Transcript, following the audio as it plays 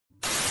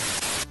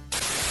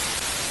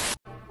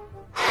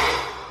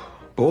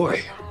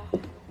Boy,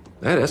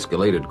 that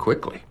escalated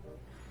quickly.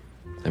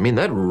 I mean,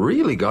 that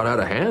really got out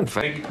of hand.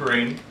 Thank you,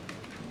 Karine.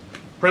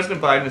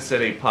 President Biden has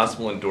said a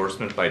possible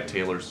endorsement by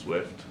Taylor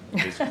Swift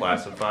is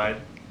classified.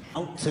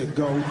 Out to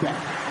go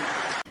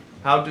back.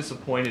 How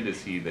disappointed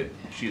is he that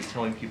she is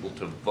telling people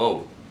to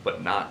vote,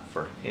 but not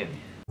for him?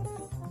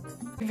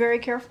 Be very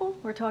careful.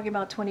 We're talking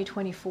about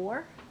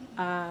 2024.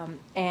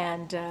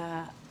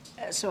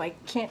 So I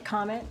can't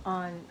comment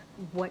on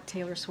what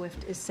Taylor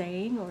Swift is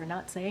saying or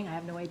not saying. I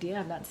have no idea.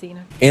 I've not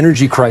seen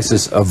energy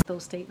crisis of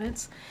those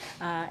statements,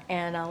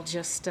 and I'll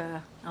just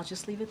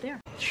leave it there.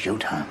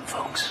 Showtime,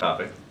 folks.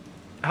 Topic.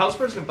 How's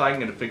President Biden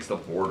going to fix the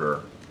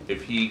border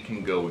if he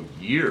can go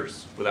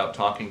years without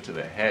talking to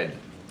the head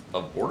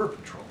of Border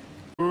Patrol?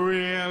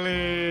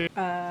 Really?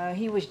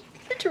 He was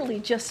literally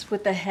just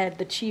with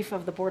the chief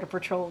of the Border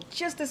Patrol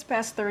just this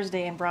past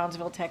Thursday in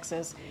Brownsville,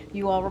 Texas.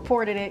 You all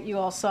reported it. You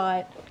all saw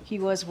it. He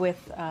was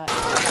with...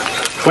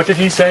 what did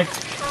he say?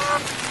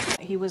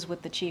 He was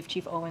with the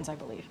Chief Owens, I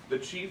believe. The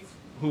chief,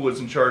 who was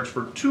in charge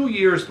for 2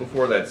 years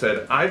before that,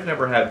 said, "I've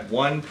never had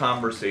one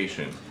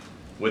conversation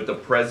with the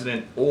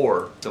president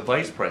or the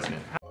vice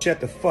president." Shut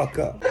the fuck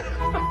up.